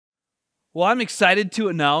Well, I'm excited to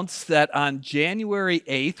announce that on January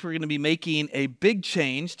 8th, we're going to be making a big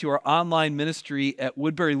change to our online ministry at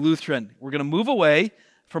Woodbury Lutheran. We're going to move away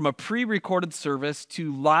from a pre-recorded service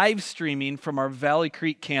to live streaming from our Valley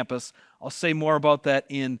Creek campus. I'll say more about that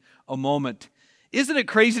in a moment. Isn't it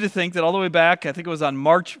crazy to think that all the way back, I think it was on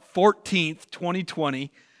March 14th, 2020,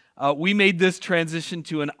 we made this transition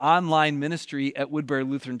to an online ministry at Woodbury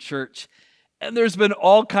Lutheran Church. And there's been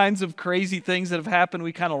all kinds of crazy things that have happened.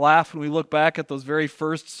 We kind of laugh when we look back at those very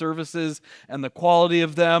first services and the quality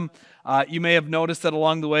of them. You may have noticed that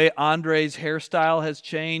along the way, Andre's hairstyle has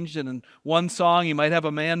changed. And in one song, he might have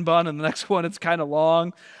a man bun, and the next one, it's kind of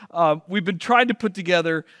long. We've been trying to put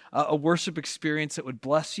together a worship experience that would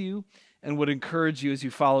bless you and would encourage you as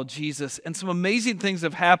you follow Jesus. And some amazing things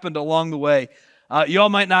have happened along the way. You all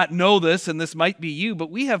might not know this, and this might be you,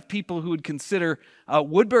 but we have people who would consider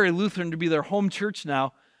Woodbury Lutheran to be their home church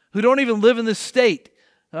now who don't even live in this state.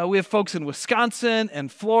 We have folks in Wisconsin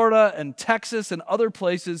and Florida and Texas and other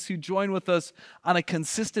places who join with us on a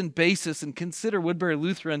consistent basis and consider Woodbury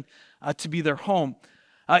Lutheran to be their home.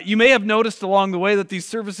 You may have noticed along the way that these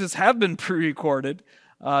services have been pre-recorded,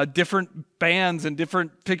 different bands and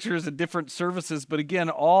different pictures and different services, but again,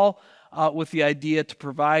 all with the idea to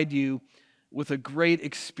provide you with a great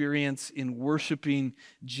experience in worshiping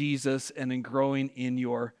Jesus and in growing in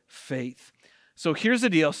your faith. So here's the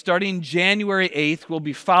deal. Starting January 8th, we'll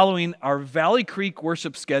be following our Valley Creek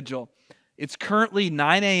worship schedule. It's currently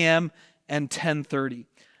 9 a.m. and 10:30.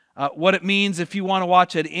 What it means, if you want to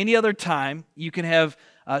watch at any other time, you can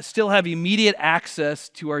still have immediate access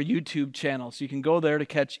to our YouTube channel. So you can go there to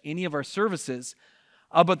catch any of our services.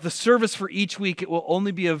 But the service for each week, it will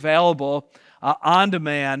only be available on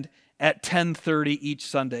demand at 10:30 each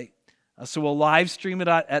Sunday. So we'll live stream it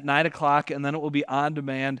at 9 o'clock, and then it will be on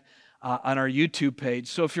demand on our YouTube page.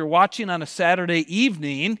 So if you're watching on a Saturday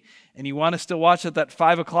evening and you want to still watch at that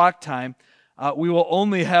 5 o'clock time, we will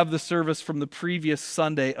only have the service from the previous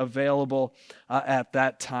Sunday available at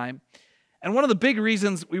that time. And one of the big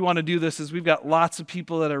reasons we want to do this is we've got lots of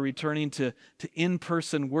people that are returning to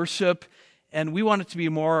in-person worship, and we want it to be a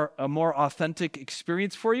more authentic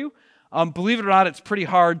experience for you. Believe it or not, it's pretty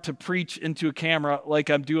hard to preach into a camera like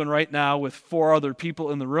I'm doing right now with 4 other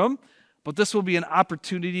people in the room. But this will be an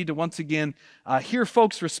opportunity to once again hear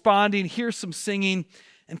folks responding, hear some singing,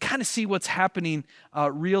 and kind of see what's happening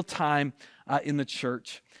real time in the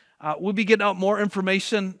church. We'll be getting out more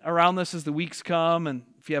information around this as the weeks come. And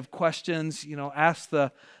if you have questions, ask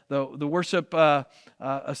the worship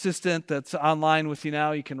assistant that's online with you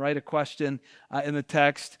now. You can write a question in the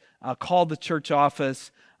text, call the church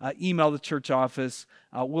office, email the church office.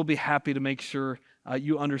 We'll be happy to make sure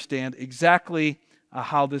you understand exactly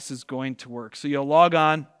how this is going to work. So you'll log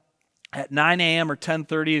on at 9 a.m. or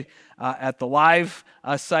 10:30 at the live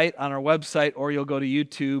site on our website, or you'll go to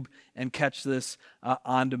YouTube and catch this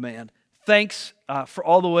on demand. Thanks for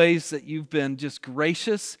all the ways that you've been just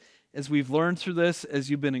gracious as we've learned through this, as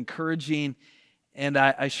you've been encouraging, and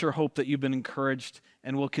I sure hope that you've been encouraged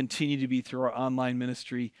and will continue to be through our online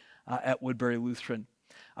ministry at Woodbury Lutheran.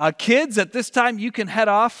 Kids, at this time, you can head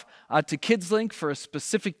off to KidsLink for a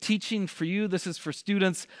specific teaching for you. This is for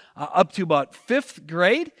students up to about 5th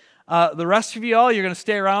grade. The rest of you all, you're going to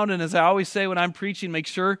stay around, and as I always say when I'm preaching, make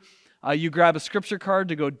sure you grab a scripture card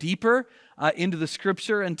to go deeper into the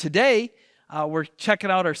scripture. And today, we're checking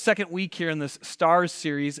out our second week here in this Stars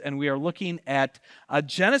series, and we are looking at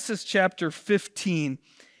Genesis chapter 15,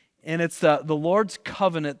 and it's the Lord's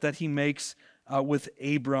covenant that he makes with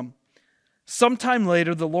Abram. Sometime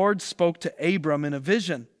later, the Lord spoke to Abram in a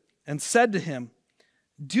vision and said to him,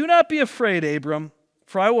 "Do not be afraid, Abram,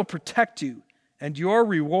 for I will protect you, and your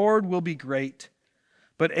reward will be great."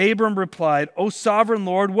 But Abram replied, "O sovereign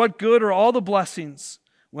Lord, what good are all the blessings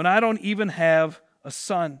when I don't even have a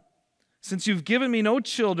son? Since you've given me no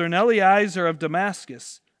children, Eliezer of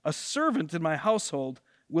Damascus, a servant in my household,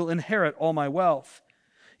 will inherit all my wealth.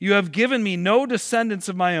 You have given me no descendants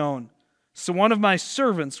of my own, so one of my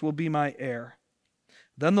servants will be my heir."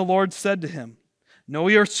 Then the Lord said to him, "No,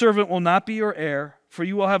 your servant will not be your heir, for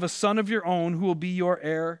you will have a son of your own who will be your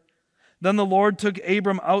heir." Then the Lord took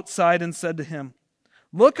Abram outside and said to him,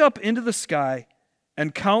 "Look up into the sky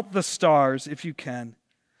and count the stars if you can.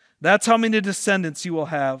 That's how many descendants you will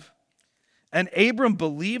have." And Abram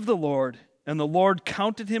believed the Lord, and the Lord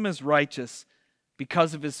counted him as righteous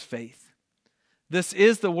because of his faith. This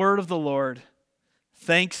is the word of the Lord.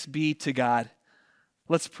 Thanks be to God.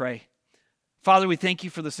 Let's pray. Father, we thank you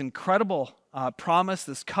for this incredible promise,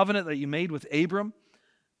 this covenant that you made with Abram,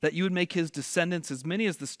 that you would make his descendants as many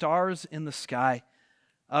as the stars in the sky.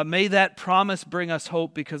 May that promise bring us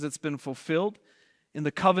hope because it's been fulfilled in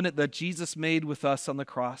the covenant that Jesus made with us on the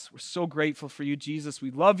cross. We're so grateful for you, Jesus.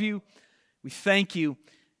 We love you. We thank you.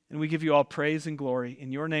 And we give you all praise and glory.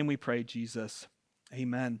 In your name we pray, Jesus.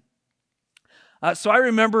 Amen. So I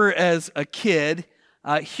remember as a kid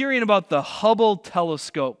hearing about the Hubble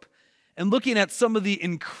telescope and looking at some of the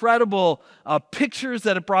incredible pictures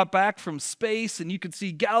that it brought back from space, and you could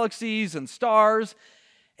see galaxies and stars.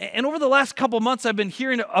 And over the last couple months, I've been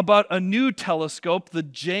hearing about a new telescope, the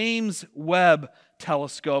James Webb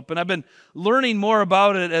Telescope, and I've been learning more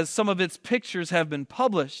about it as some of its pictures have been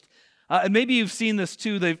published. And maybe you've seen this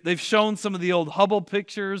too. They've shown some of the old Hubble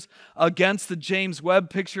pictures against the James Webb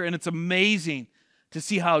picture, and it's amazing to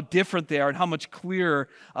see how different they are and how much clearer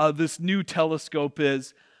this new telescope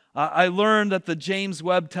is. I learned that the James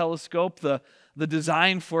Webb Telescope, the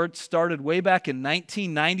design for it started way back in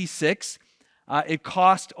 1996. It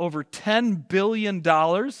cost over $10 billion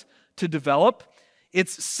to develop.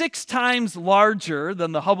 It's 6 times larger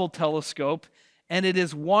than the Hubble telescope, and it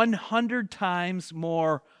is 100 times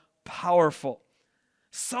more powerful.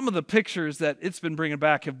 Some of the pictures that it's been bringing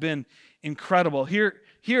back have been incredible. Here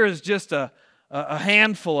is just a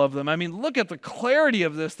handful of them. I mean, look at the clarity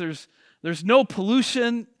of this. There's no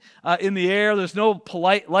pollution in the air. There's no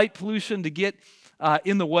light pollution to get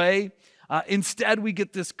in the way. Instead, we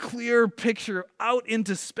get this clear picture out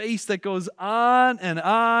into space that goes on and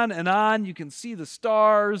on and on. You can see the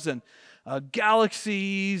stars and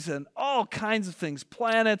galaxies and all kinds of things,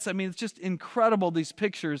 planets. I mean, it's just incredible, these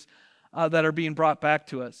pictures that are being brought back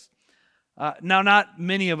to us. Now, not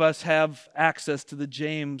many of us have access to the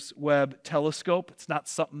James Webb Telescope. It's not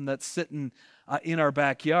something that's sitting in our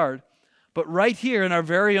backyard. But right here in our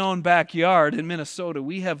very own backyard in Minnesota,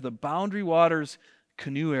 we have the Boundary Waters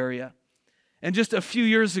Canoe Area. And just a few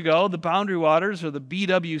years ago, the Boundary Waters, or the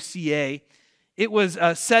BWCA, it was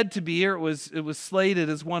said to be, or it was slated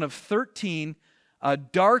as one of 13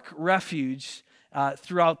 dark refuges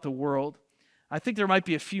throughout the world. I think there might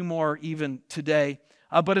be a few more even today,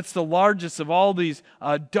 but it's the largest of all these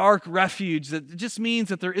dark refuges. That just means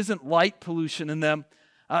that there isn't light pollution in them.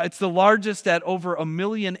 It's the largest at over 1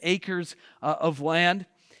 million acres of land.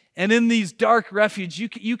 And in these dark refuges,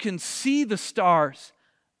 you can see the stars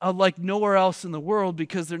like nowhere else in the world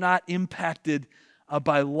because they're not impacted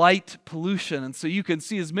by light pollution. And so you can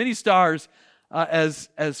see as many stars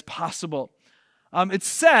as possible. It's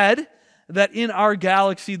said that in our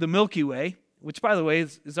galaxy, the Milky Way, which, by the way,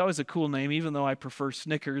 is always a cool name, even though I prefer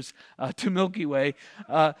Snickers to Milky Way.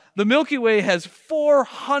 The Milky Way has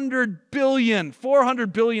 400 billion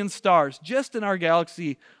stars just in our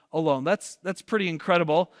galaxy alone. That's pretty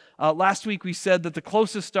incredible. Last week we said that the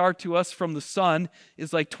closest star to us from the sun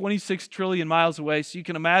is like 26 trillion miles away, so you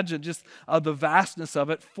can imagine just the vastness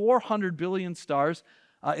of it. 400 billion stars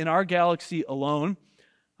in our galaxy alone.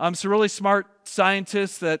 Some really smart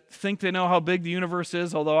scientists that think they know how big the universe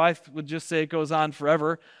is, although I would just say it goes on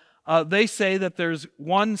forever. They say that there's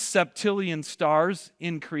 1 septillion stars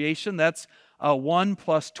in creation. That's 1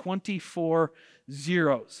 plus 24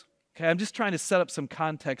 zeros. Okay, I'm just trying to set up some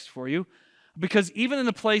context for you, because even in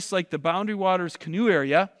a place like the Boundary Waters Canoe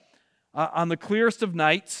Area, on the clearest of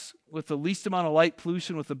nights, with the least amount of light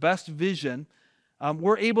pollution, with the best vision,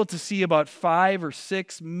 we're able to see about 5 or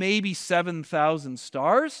 6, maybe 7,000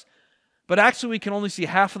 stars, but actually we can only see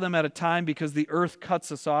half of them at a time because the Earth cuts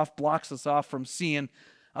us off, blocks us off from seeing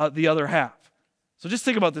the other half. So just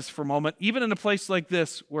think about this for a moment. Even in a place like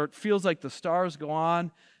this, where it feels like the stars go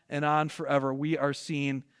on and on forever, we are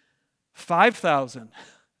seeing 5,000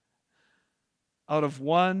 out of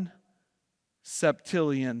 1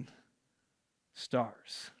 septillion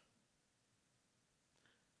stars.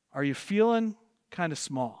 Are you feeling kind of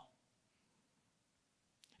small?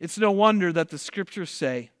 It's no wonder that the scriptures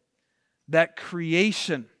say that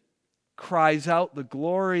creation cries out the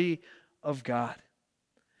glory of God.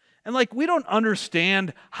 And we don't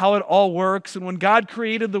understand how it all works. And when God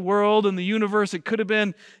created the world and the universe, it could have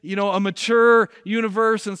been, a mature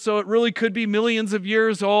universe. And so it really could be millions of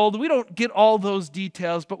years old. We don't get all those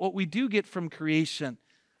details. But what we do get from creation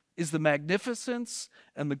is the magnificence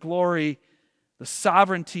and the glory, the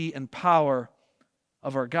sovereignty and power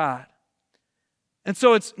of our God. And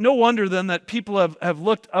so it's no wonder then that people have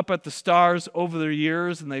looked up at the stars over the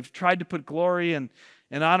years, and they've tried to put glory and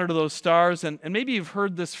honor to those stars. And maybe you've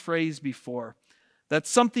heard this phrase before, that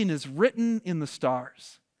something is written in the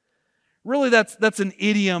stars. Really, that's an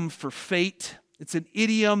idiom for fate. It's an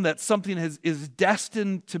idiom that something is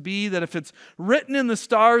destined to be, that if it's written in the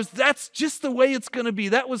stars, that's just the way it's going to be.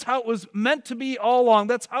 That was how it was meant to be all along.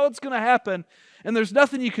 That's how it's going to happen, and there's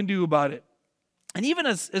nothing you can do about it. And even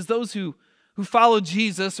as those who follow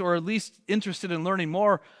Jesus, or at least interested in learning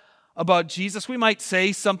more about Jesus. We might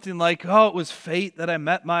say something like, oh, it was fate that I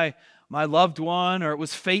met my loved one, or it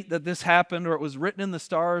was fate that this happened, or it was written in the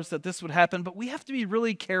stars that this would happen. But we have to be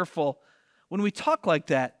really careful when we talk like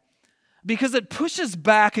that, because it pushes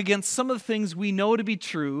back against some of the things we know to be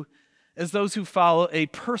true as those who follow a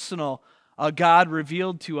personal God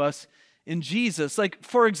revealed to us in Jesus. Like,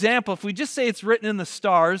 for example, if we just say it's written in the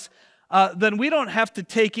stars, then we don't have to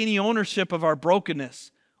take any ownership of our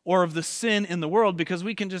brokenness or of the sin in the world, because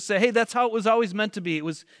we can just say, hey, that's how it was always meant to be.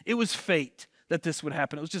 It was fate that this would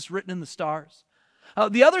happen. It was just written in the stars.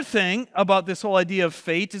 The other thing about this whole idea of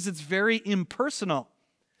fate is it's very impersonal.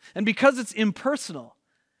 And because it's impersonal,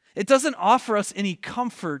 it doesn't offer us any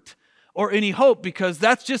comfort or any hope, because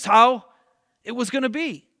that's just how it was going to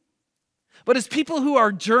be. But as people who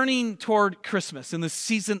are journeying toward Christmas in the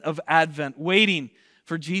season of Advent, waiting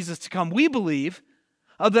for Jesus to come, we believe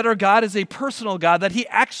that our God is a personal God, that He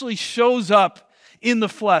actually shows up in the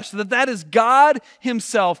flesh, that is God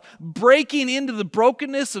Himself breaking into the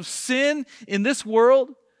brokenness of sin in this world,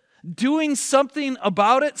 doing something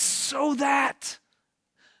about it so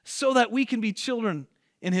that we can be children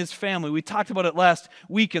in His family. We talked about it last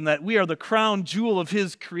week, and that we are the crown jewel of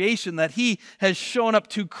His creation, that He has shown up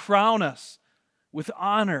to crown us with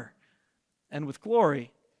honor and with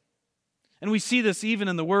glory. And we see this even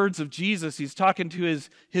in the words of Jesus. He's talking to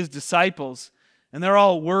his disciples, and they're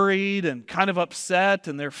all worried and kind of upset,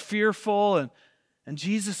 and they're fearful. And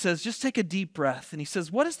Jesus says, just take a deep breath. And He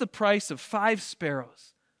says, what is the price of 5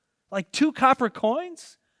 sparrows? Like 2 copper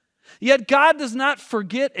coins? Yet God does not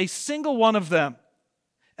forget a single one of them.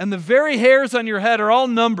 And the very hairs on your head are all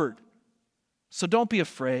numbered. So don't be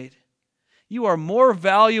afraid. You are more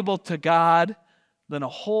valuable to God than a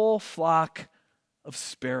whole flock of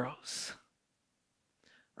sparrows.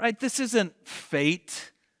 Right? This isn't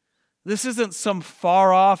fate. This isn't some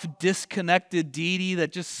far-off, disconnected deity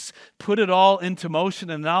that just put it all into motion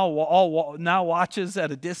and now watches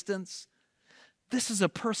at a distance. This is a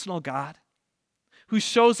personal God who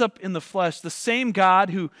shows up in the flesh, the same God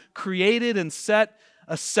who created and set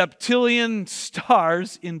a septillion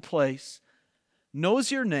stars in place, knows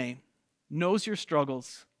your name, knows your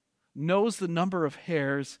struggles, knows the number of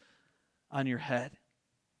hairs on your head.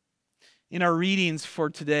 In our readings for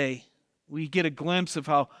today, we get a glimpse of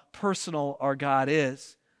how personal our God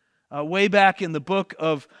is. Way back in the book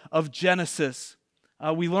of Genesis,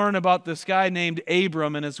 we learn about this guy named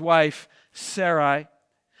Abram and his wife Sarai.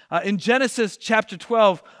 In Genesis chapter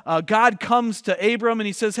 12, God comes to Abram and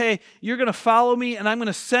He says, hey, you're going to follow me, and I'm going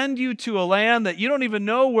to send you to a land that you don't even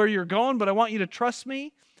know where you're going, but I want you to trust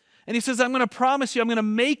me. And He says, I'm going to promise you, I'm going to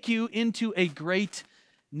make you into a great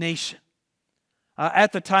nation.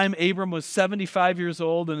 At the time, Abram was 75 years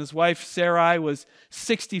old, and his wife Sarai was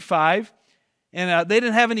 65. And they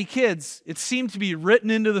didn't have any kids. It seemed to be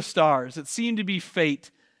written into the stars. It seemed to be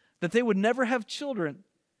fate that they would never have children.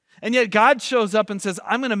 And yet God shows up and says,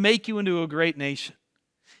 I'm going to make you into a great nation.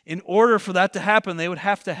 In order for that to happen, they would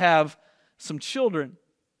have to have some children.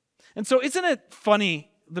 And so isn't it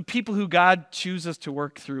funny, the people who God chooses to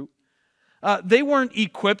work through, they weren't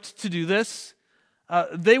equipped to do this.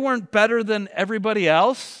 They weren't better than everybody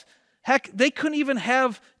else. Heck, they couldn't even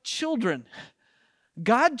have children.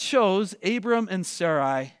 God chose Abram and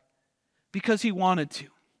Sarai because He wanted to.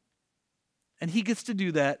 And He gets to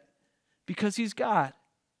do that because He's God.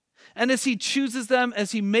 And as He chooses them,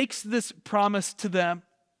 as He makes this promise to them,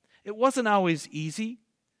 it wasn't always easy.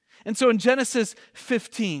 And so in Genesis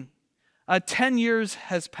 15, 10 years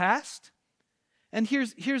has passed. And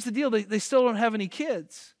here's the deal. They still don't have any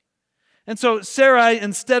kids. And so Sarai,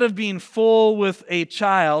 instead of being full with a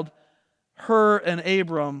child, her and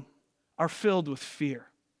Abram are filled with fear.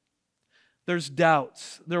 There's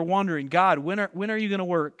doubts. They're wondering, God, when are you going to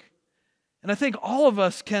work? And I think all of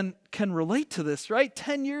us can relate to this, right?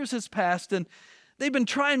 10 years has passed, and they've been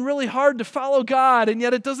trying really hard to follow God, and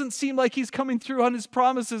yet it doesn't seem like He's coming through on His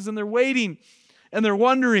promises, and they're waiting, and they're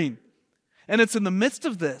wondering. And it's in the midst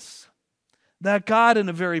of this that God, in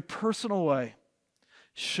a very personal way,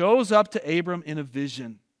 shows up to Abram in a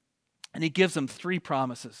vision, and He gives him 3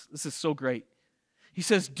 promises. This is so great. He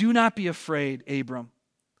says, do not be afraid, Abram.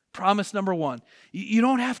 Promise number 1, you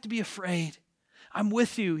don't have to be afraid. I'm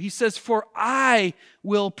with you. He says, for I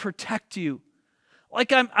will protect you.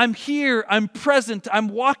 Like I'm here, I'm present, I'm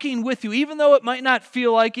walking with you. Even though it might not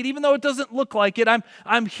feel like it, even though it doesn't look like it,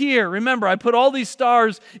 I'm here. Remember, I put all these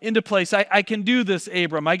stars into place. I can do this,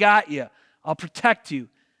 Abram. I got you. I'll protect you.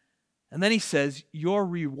 And then He says, your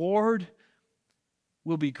reward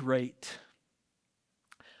will be great.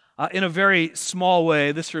 In a very small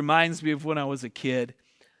way, this reminds me of when I was a kid.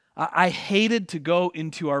 I hated to go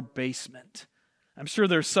into our basement. I'm sure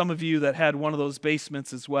there's some of you that had one of those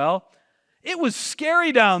basements as well. It was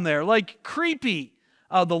scary down there, like creepy.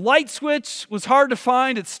 The light switch was hard to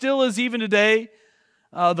find. It still is even today.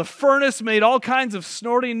 The furnace made all kinds of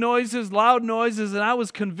snorting noises, loud noises, and I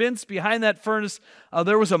was convinced behind that furnace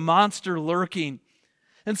there was a monster lurking.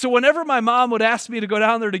 And so whenever my mom would ask me to go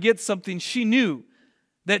down there to get something, she knew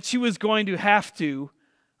that she was going to have to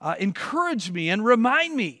encourage me and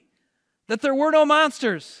remind me that there were no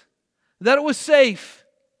monsters, that it was safe.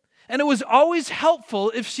 And it was always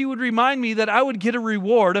helpful if she would remind me that I would get a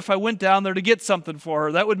reward if I went down there to get something for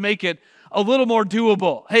her. That would make it a little more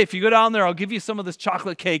doable. Hey, if you go down there, I'll give you some of this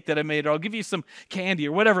chocolate cake that I made, or I'll give you some candy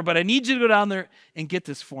or whatever, but I need you to go down there and get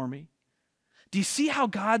this for me. Do you see how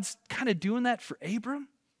God's kind of doing that for Abram?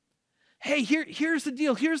 Hey, here's the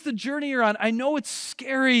deal. Here's the journey you're on. I know it's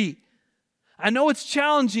scary. I know it's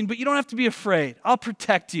challenging, but you don't have to be afraid. I'll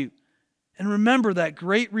protect you. And remember that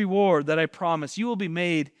great reward that I promise. You will be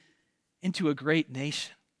made into a great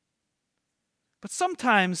nation. But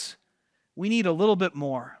sometimes we need a little bit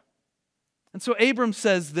more. And so Abram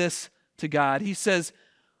says this to God. He says,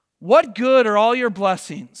 "What good are all your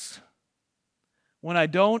blessings when I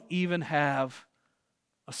don't even have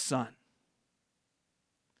a son?"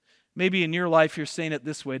 Maybe in your life you're saying it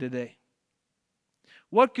this way today.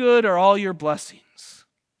 What good are all your blessings?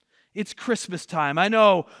 It's Christmas time. I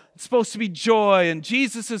know it's supposed to be joy and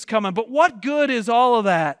Jesus is coming, but what good is all of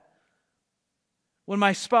that when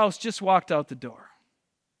my spouse just walked out the door?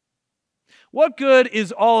 What good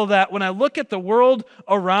is all of that when I look at the world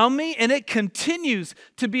around me and it continues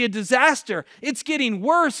to be a disaster? It's getting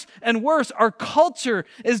worse and worse. Our culture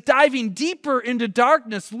is diving deeper into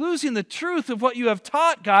darkness, losing the truth of what you have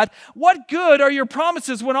taught, God. What good are your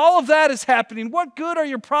promises when all of that is happening? What good are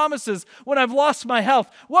your promises when I've lost my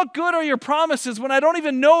health? What good are your promises when I don't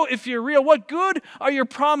even know if you're real? What good are your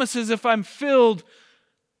promises if I'm filled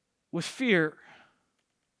with fear?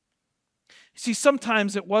 See,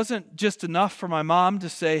 sometimes it wasn't just enough for my mom to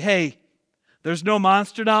say, "Hey, there's no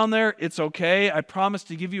monster down there. It's okay. I promise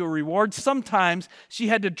to give you a reward." Sometimes she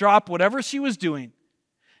had to drop whatever she was doing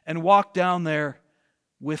and walk down there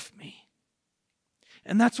with me.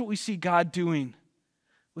 And that's what we see God doing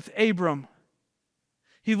with Abram.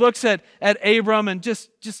 He looks at Abram and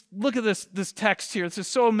just look at this text here. This is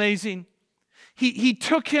so amazing. He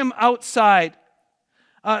took him outside.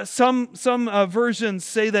 Some versions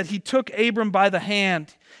say that he took Abram by the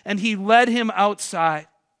hand and he led him outside.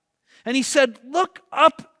 And he said, "Look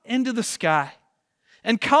up into the sky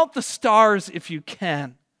and count the stars if you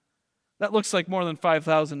can." That looks like more than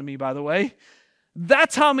 5,000 to me, by the way.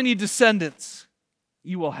 That's how many descendants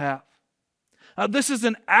you will have. This is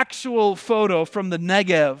an actual photo from the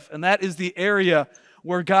Negev, and that is the area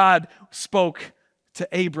where God spoke to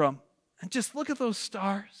Abram. And just look at those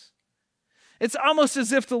stars. It's almost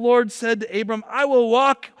as if the Lord said to Abram, "I will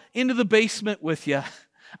walk into the basement with you.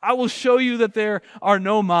 I will show you that there are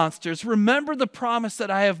no monsters. Remember the promise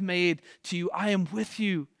that I have made to you. I am with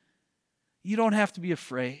you. You don't have to be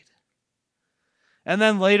afraid." And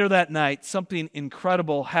then later that night, something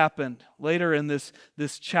incredible happened. Later in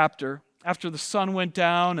this chapter, after the sun went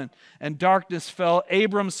down and darkness fell,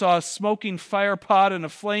 Abram saw a smoking fire pot and a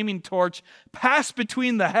flaming torch pass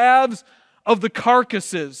between the halves of the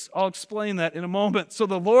carcasses. I'll explain that in a moment. So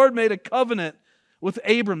the Lord made a covenant with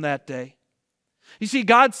Abram that day. You see,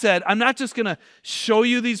 God said, "I'm not just going to show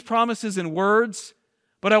you these promises in words,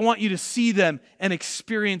 but I want you to see them and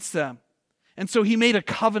experience them." And so he made a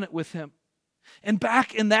covenant with him. And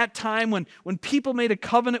back in that time when people made a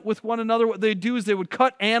covenant with one another, what they'd do is they would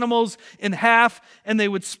cut animals in half and they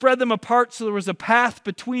would spread them apart so there was a path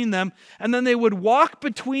between them, and then they would walk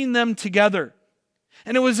between them together.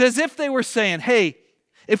 And it was as if they were saying, "Hey,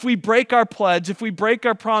 if we break our pledge, if we break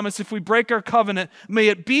our promise, if we break our covenant, may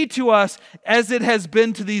it be to us as it has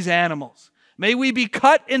been to these animals. May we be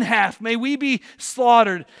cut in half. May we be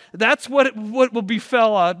slaughtered. That's what will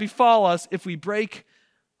befall us if we break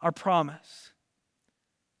our promise."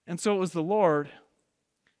 And so it was the Lord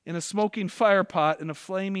in a smoking fire pot and a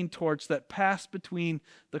flaming torch that passed between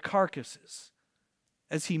the carcasses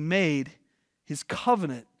as he made his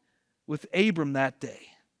covenant with Abram that day.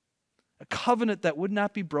 A covenant that would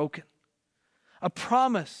not be broken. A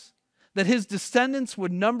promise that his descendants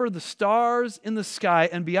would number the stars in the sky.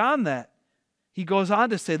 And beyond that, he goes on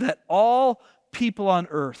to say that all people on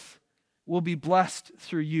earth will be blessed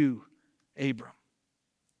through you, Abram.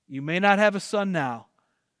 You may not have a son now,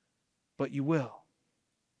 but you will.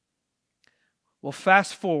 Well,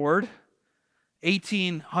 fast forward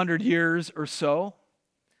 1,800 years or so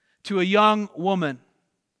to a young woman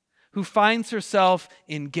who finds herself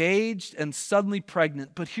engaged and suddenly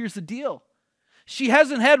pregnant. But here's the deal. She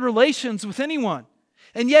hasn't had relations with anyone,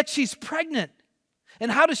 and yet she's pregnant.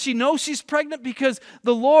 And how does she know she's pregnant? Because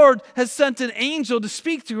the Lord has sent an angel to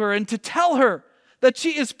speak to her and to tell her that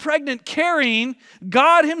she is pregnant, carrying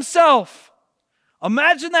God Himself.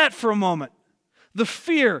 Imagine that for a moment. The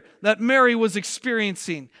fear that Mary was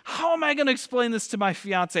experiencing. How am I going to explain this to my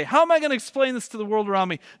fiance? How am I going to explain this to the world around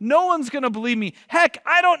me? No one's going to believe me. Heck,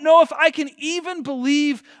 I don't know if I can even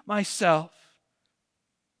believe myself.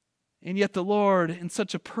 And yet the Lord, in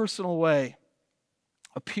such a personal way,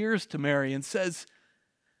 appears to Mary and says,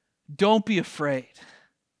 don't be afraid.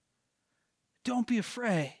 Don't be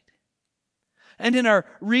afraid. And in our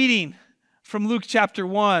reading from Luke chapter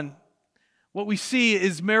 1, what we see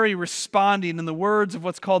is Mary responding in the words of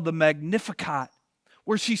what's called the Magnificat,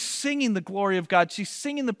 where she's singing the glory of God. She's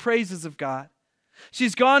singing the praises of God.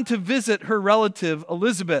 She's gone to visit her relative,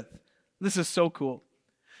 Elizabeth. This is so cool.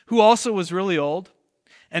 Who also was really old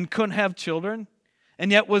and couldn't have children,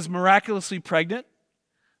 and yet was miraculously pregnant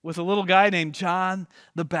with a little guy named John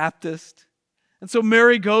the Baptist. And so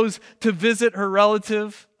Mary goes to visit her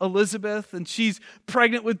relative, Elizabeth, and she's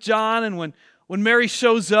pregnant with John. And when Mary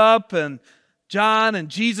shows up and John and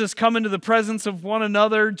Jesus come into the presence of one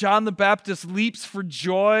another, John the Baptist leaps for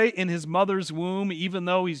joy in his mother's womb, even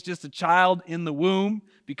though he's just a child in the womb,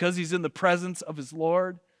 because he's in the presence of his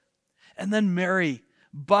Lord. And then Mary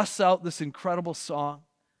busts out this incredible song,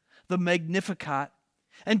 the Magnificat.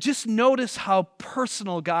 And just notice how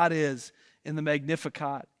personal God is in the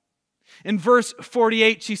Magnificat. In verse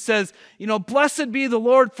 48, she says, blessed be the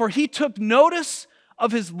Lord, for He took notice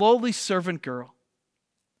of His lowly servant girl.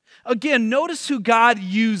 Again, notice who God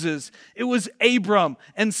uses. It was Abram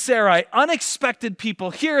and Sarai, unexpected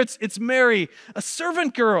people. Here it's Mary, a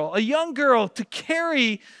servant girl, a young girl, to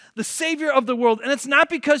carry the Savior of the world. And it's not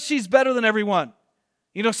because she's better than everyone.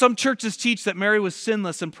 Some churches teach that Mary was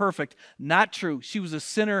sinless and perfect. Not true. She was a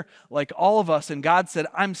sinner like all of us, and God said,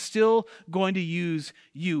 I'm still going to use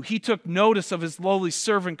you. He took notice of His lowly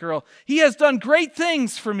servant girl. He has done great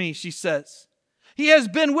things for me, she says. He has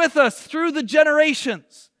been with us through the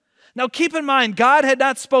generations. Now keep in mind, God had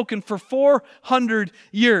not spoken for 400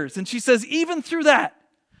 years. And she says, even through that,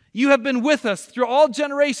 you have been with us through all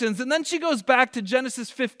generations. And then she goes back to Genesis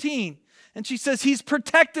 15, and she says, He's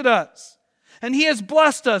protected us. And He has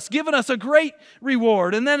blessed us, given us a great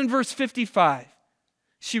reward. And then in verse 55,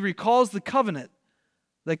 she recalls the covenant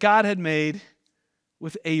that God had made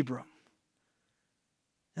with Abram.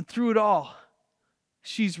 And through it all,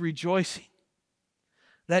 she's rejoicing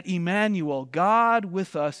that Emmanuel, God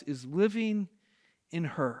with us, is living in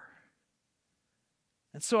her.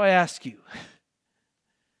 And so I ask you,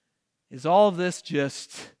 is all of this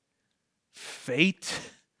just fate?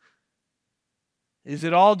 Is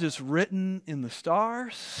it all just written in the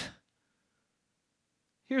stars?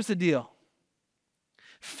 Here's the deal.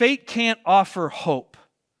 Fate can't offer hope,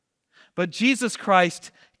 but Jesus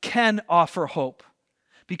Christ can offer hope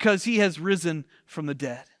because He has risen from the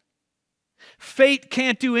dead. Fate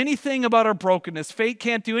can't do anything about our brokenness. Fate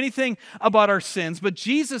can't do anything about our sins, but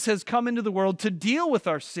Jesus has come into the world to deal with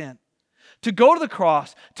our sin, to go to the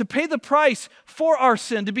cross, to pay the price for our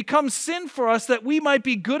sin, to become sin for us that we might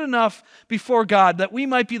be good enough before God, that we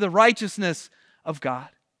might be the righteousness of God.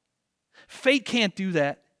 Fate can't do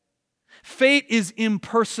that. Fate is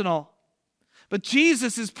impersonal. But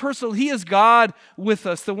Jesus is personal. He is God with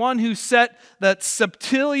us, the one who set that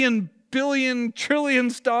septillion, billion, trillion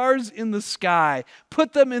stars in the sky,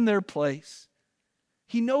 put them in their place.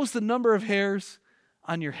 He knows the number of hairs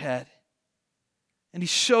on your head. And He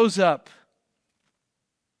shows up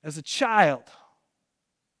as a child.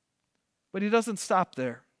 But He doesn't stop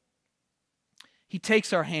there. He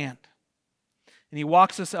takes our hand and He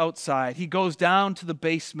walks us outside. He goes down to the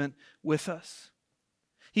basement with us.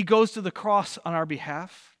 He goes to the cross on our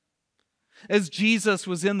behalf. As Jesus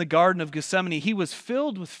was in the Garden of Gethsemane, He was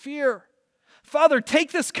filled with fear. Father,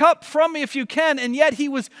 take this cup from me if you can. And yet He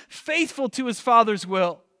was faithful to His Father's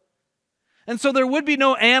will. And so there would be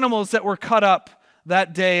no animals that were cut up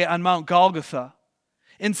that day on Mount Golgotha.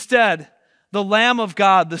 Instead, the Lamb of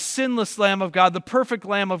God, the sinless Lamb of God, the perfect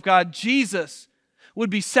Lamb of God, Jesus, would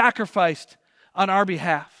be sacrificed on our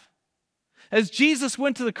behalf. As Jesus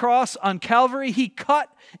went to the cross on Calvary, He cut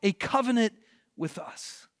a covenant with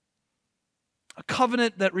us. A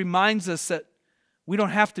covenant that reminds us that we don't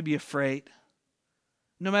have to be afraid,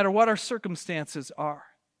 no matter what our circumstances are.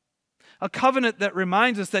 A covenant that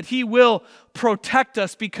reminds us that He will protect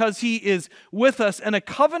us because He is with us. And a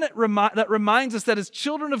covenant that reminds us that as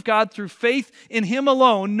children of God, through faith in Him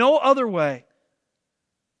alone, no other way,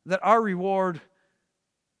 that our reward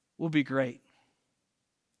will be great.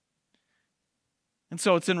 And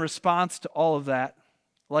so it's in response to all of that,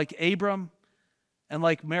 like Abram and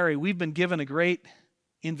like Mary, we've been given a great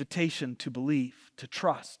invitation to believe, to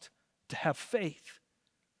trust, to have faith.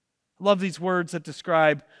 I love these words that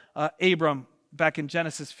describe Abram back in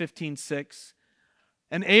Genesis 15:6.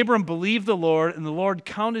 And Abram believed the Lord, and the Lord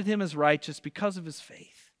counted him as righteous because of his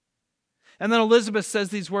faith. And then Elizabeth says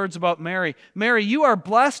these words about Mary. Mary, you are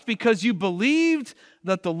blessed because you believed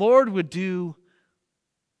that the Lord would do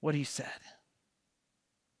what he said.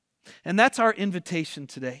 And that's our invitation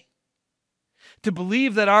today. To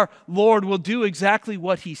believe that our Lord will do exactly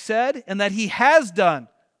what he said, and that he has done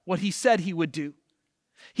what he said he would do.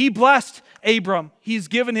 He blessed Abram. He's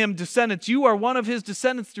given him descendants. You are one of his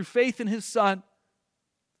descendants through faith in his son.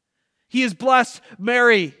 He has blessed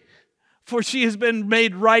Mary, for she has been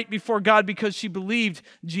made right before God because she believed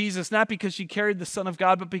Jesus, not because she carried the Son of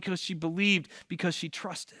God, but because she believed, because she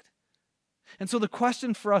trusted. And so the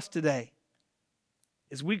question for us today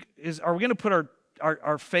is, are we going to put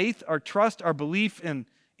our faith, our trust, our belief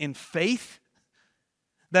in faith,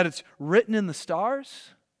 that it's written in the stars?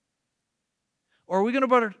 Or are we going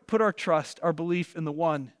to put our trust, our belief in the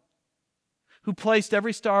one who placed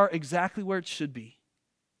every star exactly where it should be,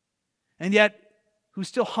 and yet who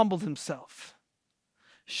still humbled himself,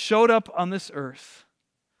 showed up on this earth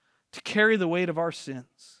to carry the weight of our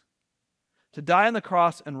sins, to die on the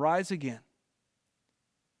cross and rise again,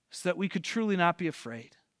 so that we could truly not be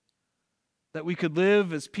afraid, that we could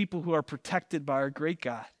live as people who are protected by our great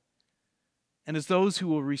God, and as those who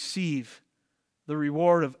will receive the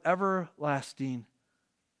reward of everlasting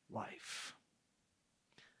life.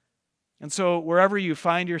 And so wherever you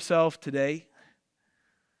find yourself today,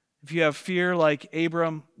 if you have fear like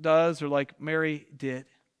Abram does or like Mary did,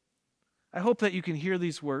 I hope that you can hear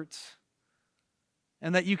these words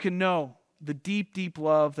and that you can know the deep, deep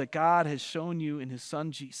love that God has shown you in his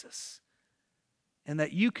Son Jesus, and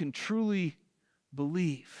that you can truly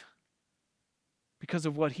believe because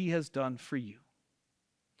of what he has done for you.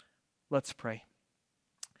 Let's pray.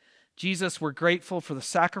 Jesus, we're grateful for the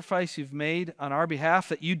sacrifice you've made on our behalf,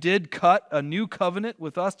 that you did cut a new covenant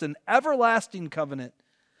with us, an everlasting covenant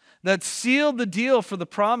that sealed the deal for the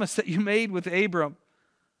promise that you made with Abram,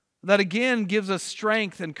 that again gives us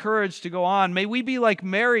strength and courage to go on. May we be like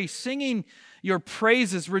Mary, singing your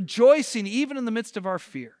praises, rejoicing even in the midst of our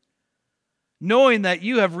fear, knowing that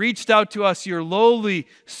you have reached out to us, your lowly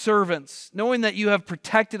servants, knowing that you have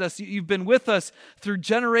protected us, you've been with us through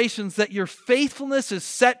generations, that your faithfulness is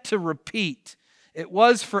set to repeat. It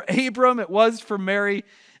was for Abram, it was for Mary,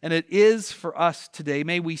 and it is for us today.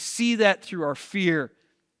 May we see that through our fear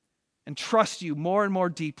and trust you more and more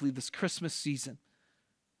deeply this Christmas season,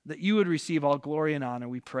 that you would receive all glory and honor,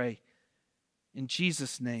 we pray. In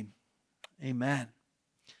Jesus' name, amen.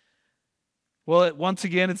 Well, once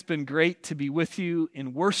again, it's been great to be with you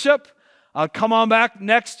in worship. Come on back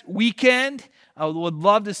next weekend. I would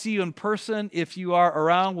love to see you in person. If you are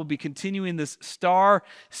around, we'll be continuing this Star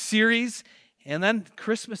series. And then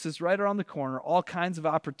Christmas is right around the corner. All kinds of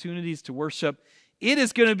opportunities to worship. It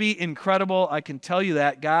is going to be incredible. I can tell you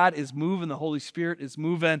that. God is moving. The Holy Spirit is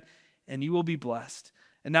moving. And you will be blessed.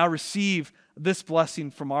 And now receive this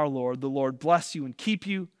blessing from our Lord. The Lord bless you and keep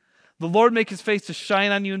you. The Lord make his face to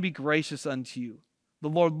shine on you and be gracious unto you. The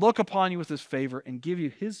Lord look upon you with his favor and give you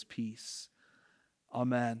his peace.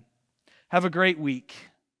 Amen. Have a great week.